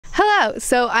go.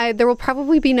 So there will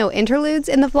probably be no interludes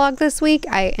in the vlog this week.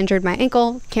 I injured my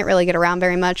ankle, can't really get around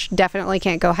very much, definitely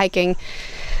can't go hiking,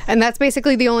 and that's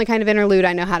basically the only kind of interlude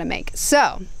I know how to make.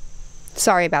 So,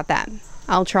 sorry about that.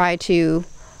 I'll try to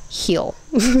heal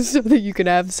so that you can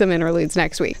have some interludes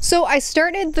next week. So I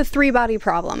started the 3-body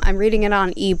problem. I'm reading it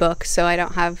on ebook, so I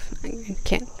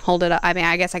can't hold it up. I mean,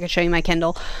 I guess I could show you my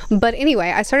Kindle. But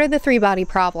anyway, I started the 3-body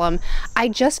problem. I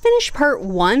just finished part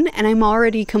 1 and I'm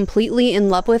already completely in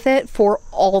love with it for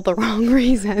all the wrong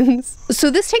reasons.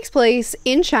 So this takes place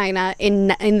in China in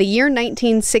the year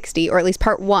 1960, or at least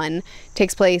part 1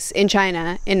 takes place in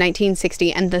China in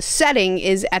 1960, and the setting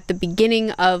is at the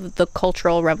beginning of the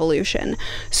Cultural Revolution.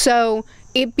 So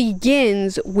it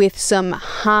begins with some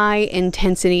high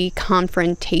intensity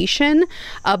confrontation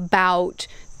about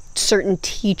certain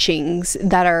teachings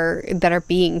that are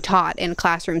being taught in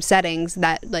classroom settings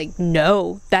that, like,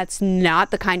 no, that's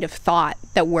not the kind of thought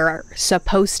that we're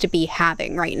supposed to be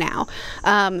having right now.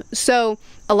 So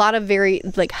a lot of very,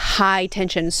 like, high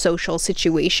tension social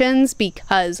situations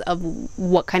because of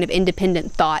what kind of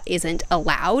independent thought isn't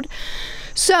allowed.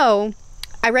 So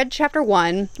I read chapter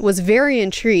 1, was very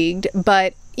intrigued,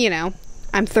 but, you know,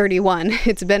 I'm 31.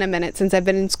 It's been a minute since I've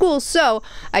been in school, so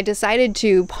I decided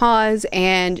to pause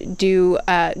and do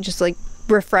just like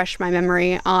refresh my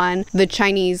memory on the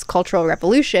Chinese Cultural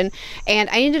Revolution, and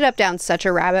I ended up down such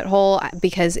a rabbit hole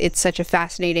because it's such a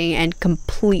fascinating and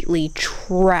completely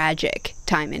tragic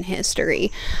time in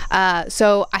history.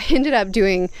 So I ended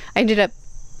up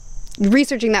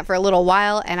researching that for a little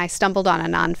while, and I stumbled on a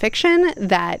nonfiction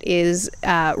that is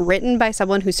written by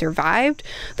someone who survived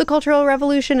the Cultural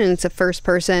Revolution, and it's a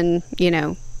first-person, you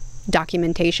know,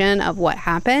 documentation of what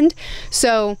happened.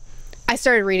 So I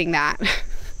started reading that.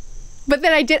 But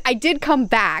then I did come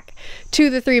back to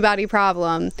the 3-body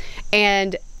problem,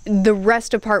 and the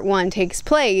rest of part 1 takes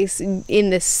place in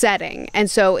this setting. And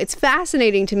so it's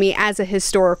fascinating to me as a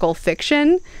historical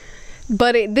fiction.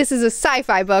 But this is a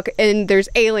sci-fi book and there's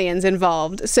aliens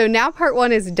involved. So now part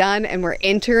 1 is done and we're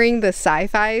entering the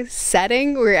sci-fi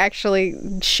setting. We're actually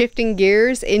shifting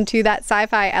gears into that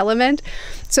sci-fi element.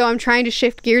 So I'm trying to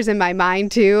shift gears in my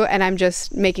mind too, and I'm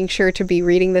just making sure to be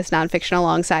reading this nonfiction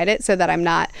alongside it so that I'm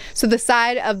not... So the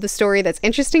side of the story that's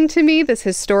interesting to me, this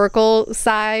historical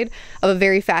side of a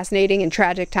very fascinating and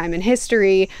tragic time in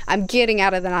history, I'm getting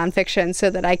out of the nonfiction so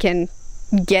that I can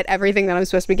get everything that I'm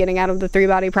supposed to be getting out of the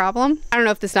 3-body problem. I don't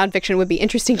know if this nonfiction would be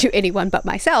interesting to anyone but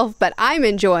myself, but I'm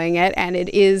enjoying it, and it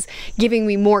is giving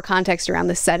me more context around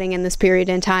the setting and this period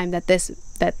in time that the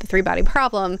 3-body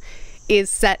problem is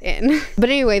set in. But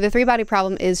anyway, the 3-body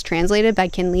problem is translated by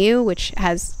Qin Liu, which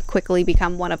has quickly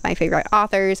become one of my favorite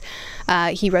authors.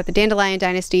 He wrote The Dandelion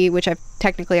Dynasty, which I've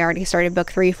technically already started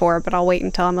book 3 for, but I'll wait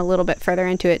until I'm a little bit further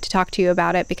into it to talk to you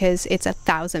about it because it's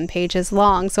 1,000 pages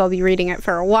long, so I'll be reading it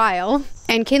for a while.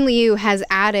 And Qin Liu has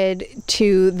added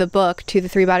to the book, to the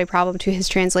 3-body problem, to his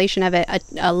translation of it,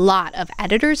 a lot of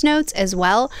editor's notes as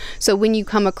well. So when you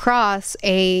come across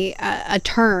a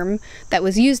term that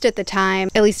was used at the time,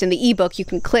 at least in the ebook, you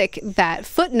can click that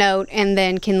footnote, and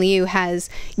then Qin Liu has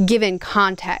given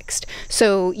context.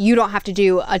 So you don't have to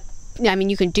do I mean,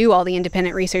 you can do all the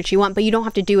independent research you want, but you don't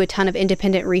have to do a ton of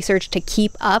independent research to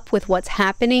keep up with what's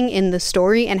happening in the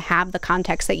story and have the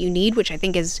context that you need, which I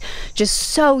think is just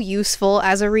so useful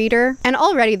as a reader. And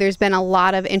already there's been a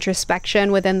lot of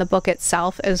introspection within the book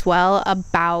itself as well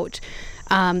about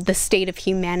the state of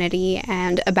humanity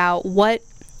and about what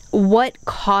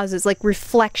causes, like,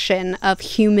 reflection of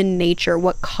human nature,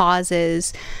 what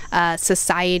causes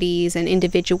societies and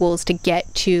individuals to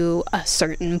get to a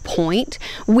certain point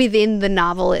within the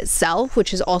novel itself,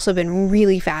 which has also been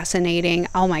really fascinating.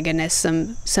 Oh my goodness,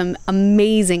 some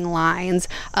amazing lines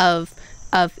of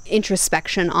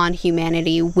introspection on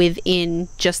humanity within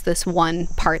just this one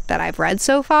part that I've read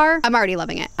so far. I'm already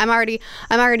loving it. I'm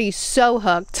already so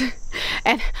hooked,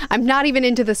 and I'm not even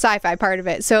into the sci-fi part of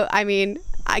it. So I mean,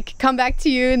 I could come back to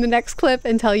you in the next clip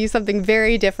and tell you something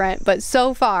very different, but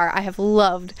so far I have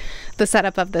loved the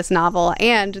setup of this novel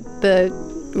and the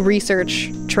research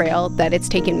trail that it's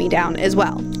taken me down as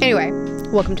well. Anyway,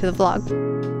 welcome to the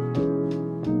vlog.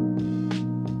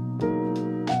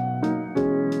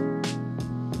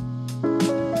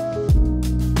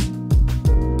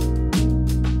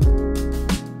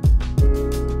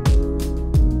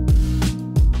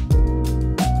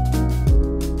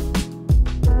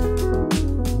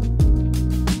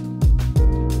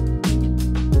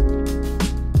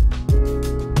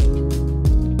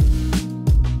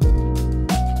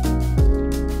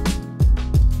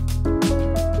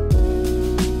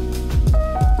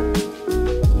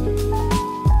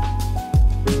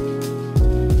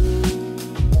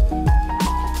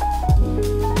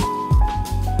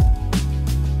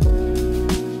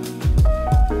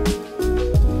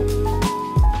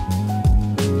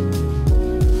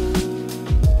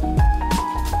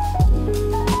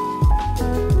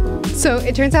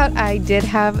 it turns out I did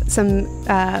have some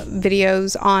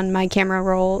videos on my camera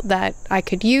roll that I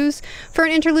could use for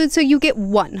an interlude, so you get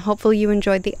one. Hopefully you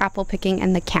enjoyed the apple picking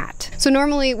and the cat. So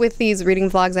normally with these reading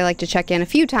vlogs, I like to check in a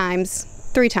few times.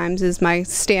 3 times is my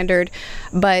standard,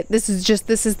 but this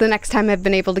is the next time I've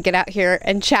been able to get out here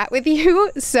and chat with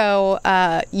you, so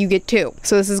you get 2.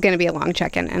 So this is going to be a long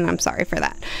check-in, and I'm sorry for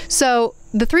that. So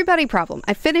the 3-body problem,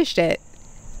 I finished it.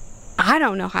 I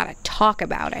don't know how to talk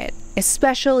about it,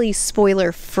 especially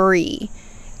spoiler-free.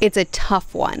 It's a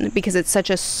tough one because it's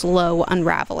such a slow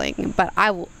unraveling, but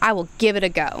I will give it a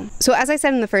go. So as I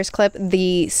said in the first clip,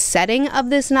 the setting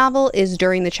of this novel is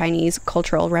during the Chinese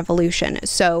Cultural Revolution.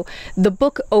 So the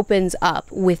book opens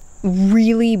up with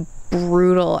really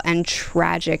brutal and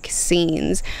tragic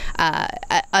scenes,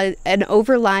 an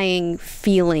overlying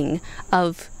feeling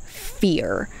of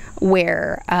fear,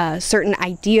 where certain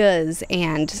ideas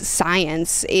and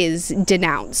science is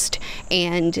denounced,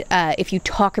 and if you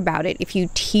talk about it, if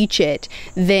you teach it,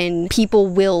 then people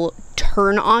will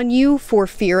turn on you for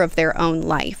fear of their own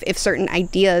life. If certain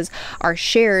ideas are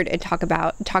shared and talked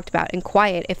about in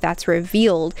quiet, if that's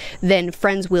revealed, then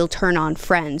friends will turn on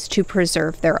friends to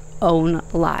preserve their own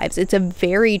lives. It's a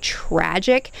very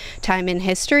tragic time in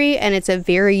history, and it's a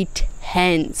very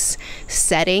tense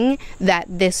setting that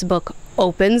this book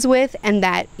opens with, and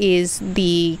that is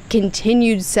the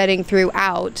continued setting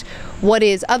throughout what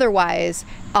is otherwise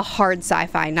a hard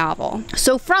sci-fi novel.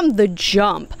 So from the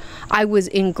jump, I was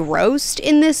engrossed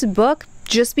in this book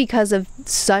just because of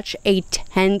such a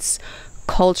tense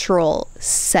cultural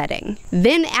setting.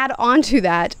 Then add on to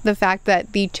that the fact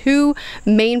that the 2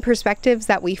 main perspectives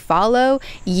that we follow,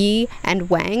 Yi and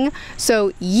Wang.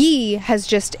 So Yi has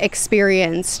just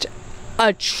experienced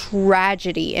a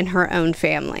tragedy in her own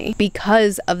family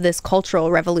because of this cultural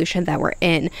revolution that we're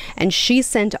in, and she's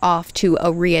sent off to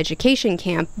a re-education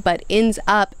camp, but ends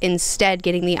up instead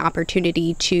getting the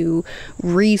opportunity to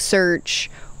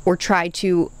research or try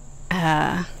to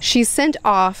she's sent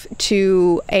off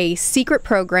to a secret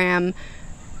program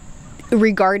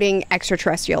regarding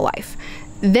extraterrestrial life.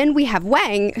 Then we have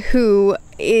Wang, who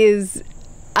is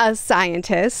a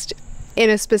scientist in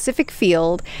a specific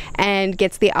field and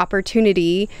gets the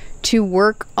opportunity to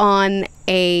work on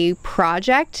a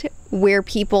project where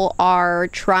people are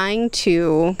trying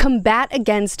to combat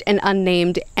against an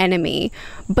unnamed enemy.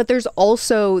 But there's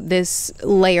also this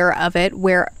layer of it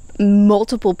where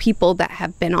multiple people that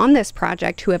have been on this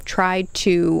project who have tried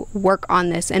to work on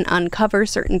this and uncover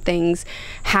certain things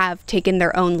have taken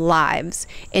their own lives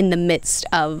in the midst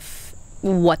of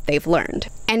what they've learned.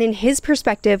 And in his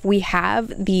perspective, we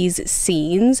have these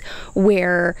scenes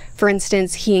where, for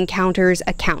instance, he encounters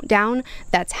a countdown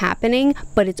that's happening,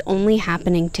 but it's only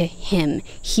happening to him.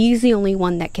 He's the only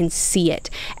one that can see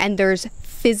it. And there's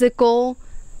physical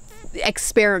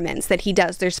experiments that he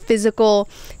does. There's physical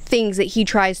things that he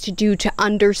tries to do to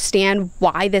understand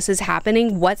why this is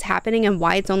happening, what's happening, and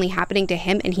why it's only happening to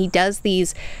him. And he does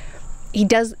these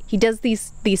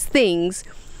things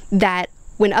that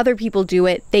when other people do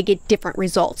it, they get different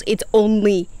results. It's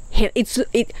only him.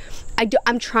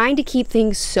 I'm trying to keep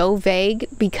things so vague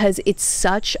because it's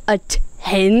such a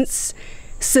tense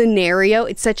scenario.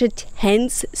 It's such a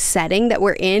tense setting that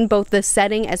we're in, both the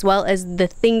setting as well as the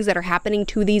things that are happening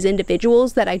to these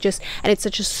individuals, that and it's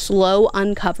such a slow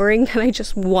uncovering that I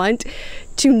just want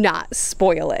to not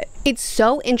spoil it. It's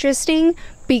so interesting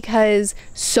because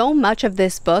so much of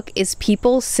this book is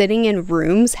people sitting in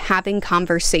rooms having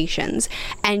conversations,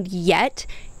 and yet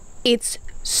it's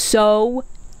so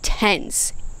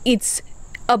tense. It's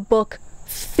a book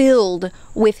filled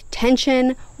with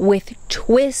tension, with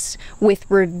twists, with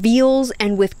reveals,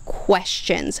 and with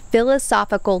questions,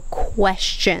 philosophical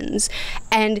questions.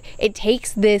 And it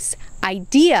takes this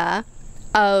idea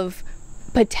of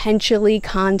potentially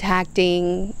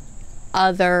contacting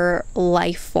other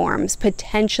life forms,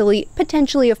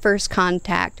 potentially a first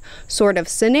contact sort of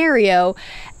scenario,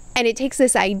 and it takes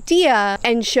this idea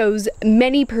and shows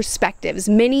many perspectives,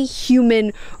 many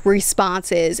human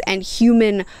responses and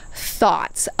human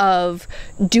thoughts of,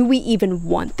 do we even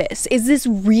want this? Is this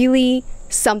really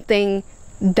something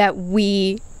that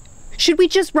should we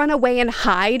just run away and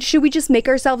hide? Should we just make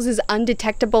ourselves as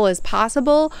undetectable as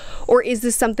possible? Or is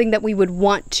this something that we would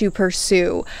want to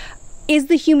pursue? Is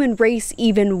the human race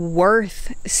even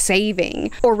worth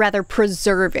saving, or rather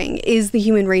preserving? Is the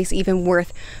human race even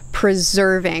worth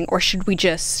preserving, or should we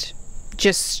just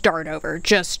start over,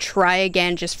 just try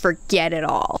again, just forget it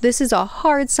all? This is a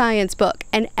hard science book,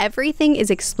 and everything is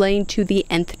explained to the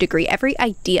nth degree. Every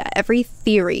idea, every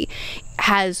theory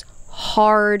has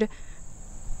hard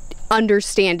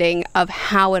understanding of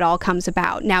how it all comes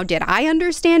about. Now, did I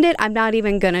understand it? I'm not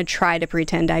even going to try to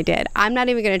pretend I did. I'm not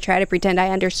even going to try to pretend I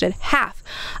understood half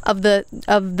of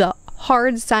the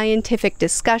hard scientific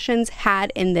discussions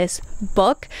had in this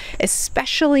book,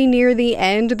 especially near the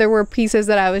end. There were pieces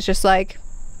that I was just like,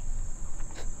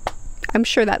 I'm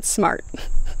sure that's smart.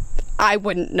 I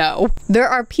wouldn't know. There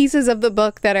are pieces of the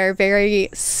book that are very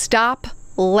stop,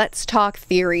 let's talk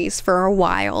theories for a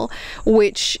while,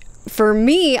 which for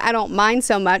me, I don't mind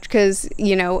so much because,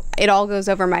 you know, it all goes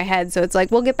over my head. So it's like,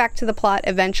 we'll get back to the plot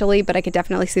eventually, but I could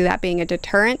definitely see that being a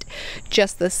deterrent.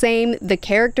 Just the same, the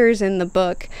characters in the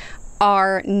book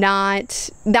are not,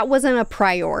 that wasn't a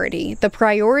priority. The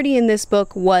priority in this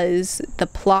book was the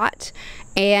plot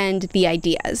and the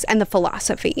ideas and the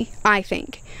philosophy, I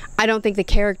think. I don't think the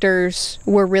characters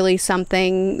were really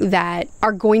something that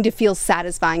are going to feel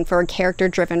satisfying for a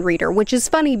character-driven reader, which is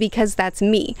funny because that's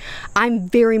me. I'm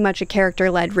very much a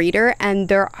character-led reader, and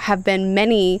there have been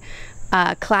many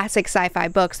classic sci-fi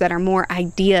books that are more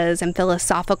ideas and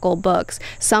philosophical books.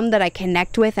 Some that I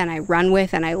connect with and I run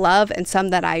with and I love, and some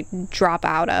that I drop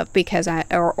out of because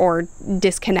or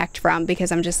disconnect from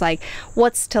because I'm just like,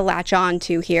 what's to latch on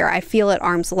to here? I feel at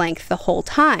arm's length the whole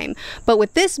time. But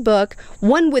with this book,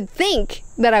 one would think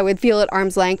that I would feel at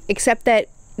arm's length, except that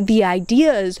the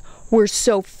ideas were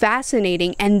so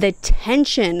fascinating and the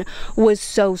tension was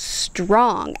so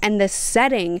strong and the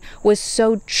setting was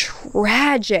so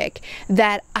tragic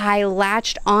that I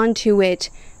latched onto it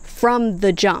from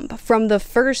the jump. From the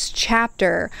first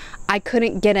chapter, I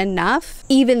couldn't get enough,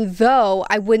 even though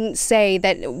I wouldn't say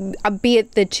that, be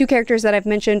it the two characters that I've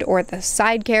mentioned or the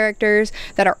side characters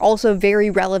that are also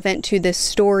very relevant to this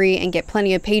story and get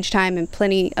plenty of page time and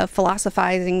plenty of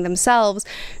philosophizing themselves,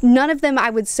 none of them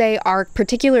I would say are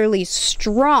particularly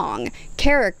strong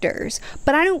characters,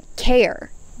 but I don't care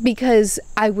because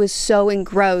I was so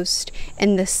engrossed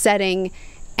in the setting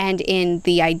and in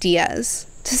the ideas.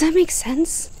 Does that make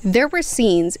sense? There were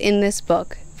scenes in this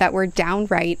book that were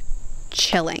downright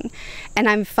chilling, and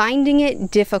I'm finding it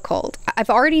difficult. I've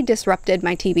already disrupted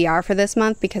my TBR for this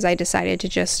month because I decided to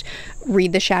just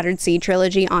read the Shattered Seed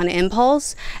trilogy on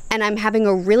impulse, and I'm having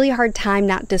a really hard time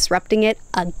not disrupting it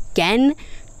again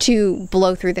to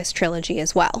blow through this trilogy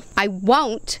as well. I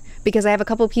won't, because I have a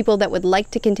couple people that would like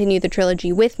to continue the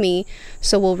trilogy with me,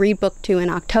 so we'll read book 2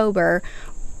 in October.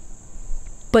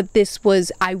 But this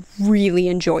was, I really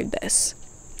enjoyed this,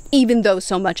 even though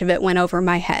so much of it went over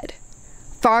my head.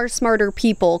 Far smarter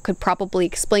people could probably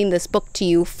explain this book to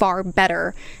you far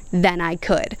better than I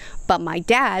could. But my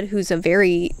dad, who's a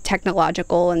very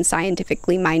technological and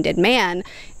scientifically minded man,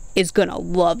 is gonna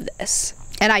love this.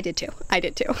 And I did too.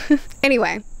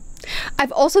 Anyway,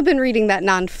 I've also been reading that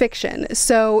nonfiction.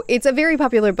 So it's a very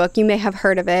popular book. You may have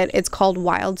heard of it. It's called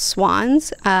Wild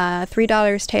Swans,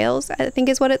 $3 Tales, I think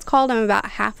is what it's called. I'm about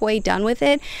halfway done with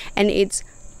it, and it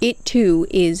too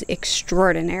is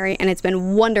extraordinary, and it's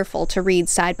been wonderful to read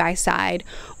side by side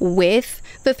with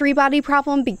the three-body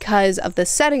problem because of the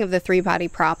setting of the three-body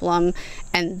problem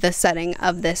and the setting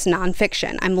of this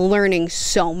nonfiction. I'm learning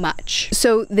so much.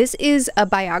 So this is a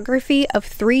biography of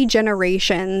 3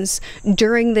 generations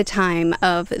during the time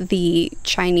of the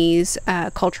Chinese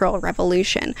Cultural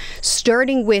Revolution,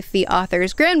 starting with the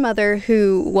author's grandmother,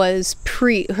 who was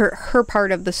her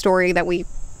part of the story that we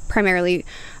primarily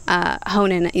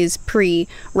hone in is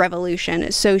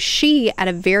pre-revolution. So she, at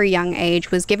a very young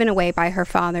age, was given away by her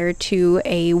father to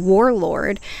a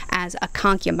warlord as a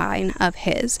concubine of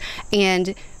his.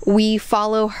 And we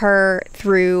follow her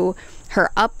through her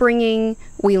upbringing.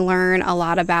 We learn a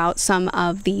lot about some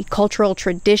of the cultural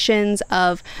traditions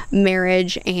of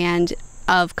marriage and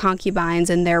of concubines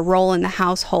and their role in the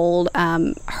household.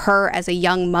 Her as a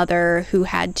young mother who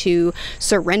had to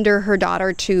surrender her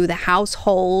daughter to the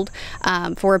household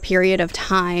for a period of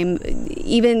time.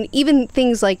 Even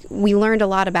things like, we learned a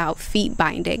lot about feet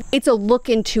binding. It's a look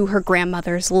into her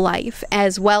grandmother's life,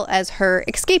 as well as her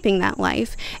escaping that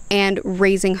life and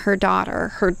raising her daughter.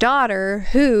 Her daughter,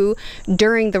 who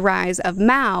during the rise of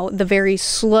Mao, the very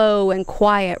slow and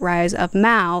quiet rise of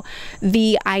Mao,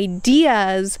 the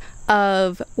ideas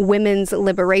of women's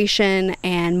liberation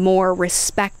and more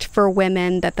respect for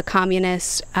women that the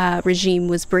communist regime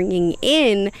was bringing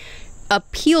in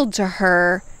appealed to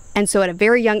her. And so at a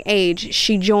very young age,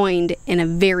 she joined in a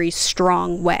very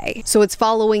strong way. So it's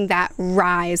following that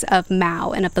rise of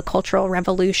Mao and of the Cultural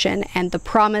Revolution and the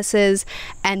promises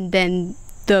and then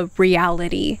the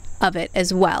reality of it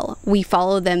as well. We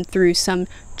follow them through some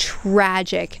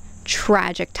tragic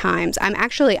times.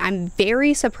 I'm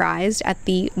very surprised at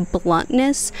the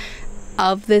bluntness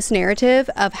of this narrative,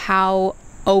 of how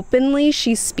openly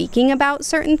she's speaking about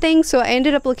certain things. So I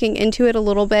ended up looking into it a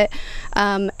little bit,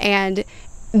 and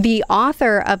the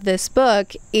author of this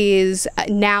book is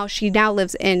she now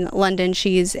lives in London.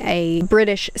 She's a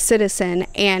British citizen,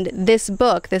 and this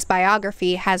book, this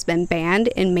biography, has been banned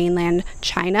in mainland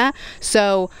China.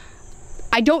 So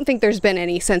I don't think there's been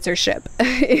any censorship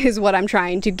is what I'm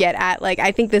trying to get at. Like,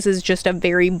 I think this is just a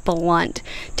very blunt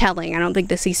telling. I don't think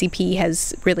the CCP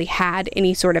has really had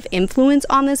any sort of influence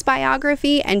on this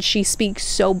biography, and she speaks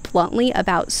so bluntly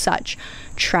about such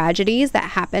tragedies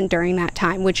that happened during that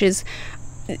time, which is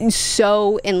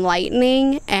so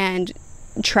enlightening and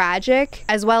tragic,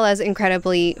 as well as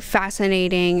incredibly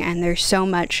fascinating. And there's so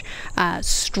much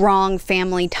strong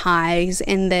family ties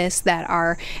in this that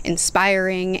are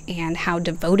inspiring, and how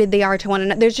devoted they are to one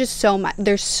another. There's just so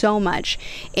much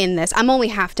in this. I'm only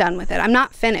half done with it. I'm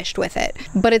not finished with it,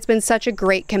 but it's been such a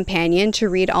great companion to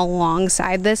read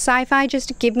alongside this sci-fi, just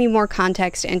to give me more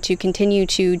context and to continue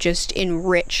to just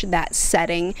enrich that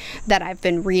setting that I've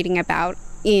been reading about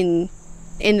in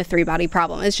the Three-Body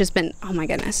Problem. It's just been, oh my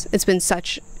goodness, it's been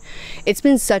such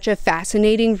a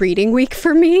fascinating reading week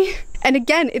for me. And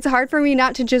again, it's hard for me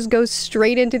not to just go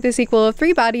straight into the sequel of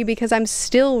Three-Body, because I'm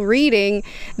still reading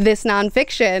this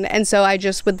nonfiction, and so I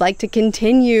just would like to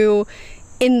continue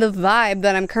in the vibe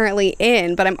that I'm currently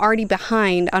in, but I'm already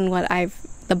behind on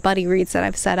the buddy reads that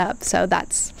I've set up. So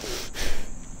that's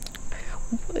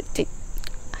it's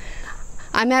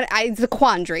a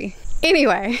quandary.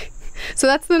 Anyway, so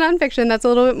that's the nonfiction. That's a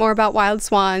little bit more about Wild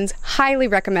Swans. Highly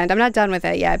recommend. I'm not done with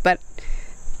it yet, but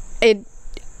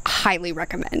highly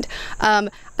recommend.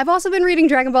 I've also been reading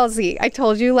Dragon Ball Z. I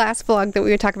told you last vlog that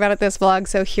we would talk about it this vlog,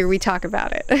 so here we talk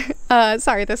about it.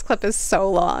 Sorry, this clip is so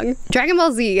long. Dragon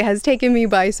Ball Z has taken me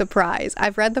by surprise.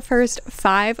 I've read the first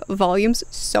 5 volumes.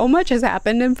 So much has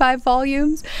happened in 5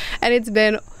 volumes, and it's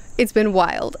been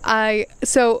wild.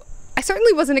 So I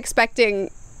certainly wasn't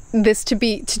expecting this to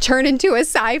turn into a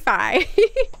sci-fi,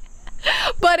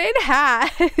 but it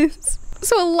has.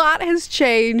 So a lot has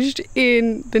changed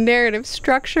in the narrative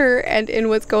structure and in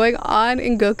what's going on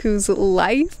in Goku's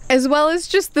life, as well as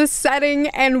just the setting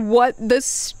and what the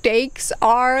stakes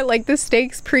are. Like, the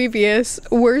stakes previous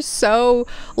were so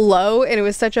low, and it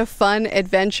was such a fun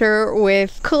adventure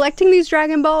with collecting these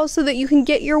Dragon Balls so that you can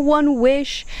get your one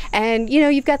wish. And, you know,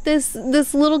 you've got this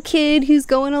little kid who's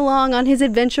going along on his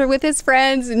adventure with his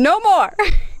friends. No more!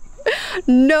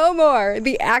 No more.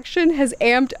 The action has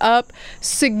amped up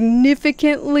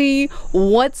significantly.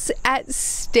 What's at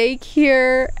stake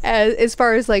here as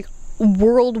far as like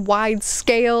worldwide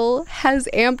scale has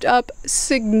amped up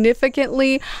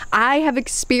significantly. I have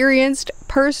experienced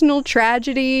personal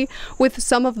tragedy with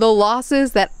some of the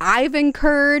losses that I've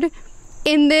incurred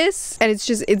in this, and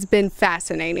it's been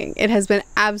fascinating. It has been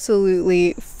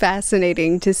absolutely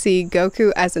fascinating to see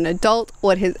Goku as an adult,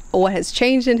 what has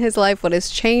changed in his life, what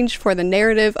has changed for the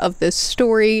narrative of this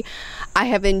story. I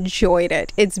have enjoyed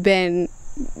it. It's been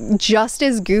just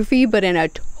as goofy, but in a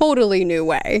totally new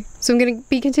way. So I'm going to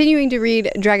be continuing to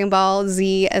read Dragon Ball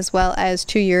Z as well as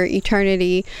To Your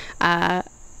Eternity,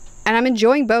 and I'm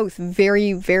enjoying both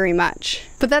very, very much.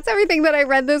 But that's everything that I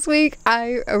read this week.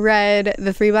 I read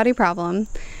The Three-Body Problem.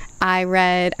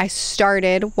 I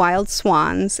started Wild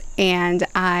Swans, and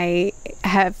I've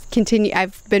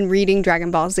been reading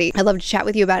Dragon Ball Z. I'd love to chat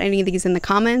with you about any of these in the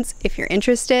comments if you're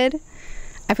interested.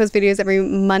 I post videos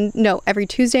every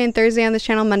Tuesday and Thursday on this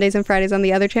channel, Mondays and Fridays on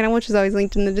the other channel, which is always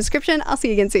linked in the description. I'll see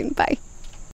you again soon. Bye.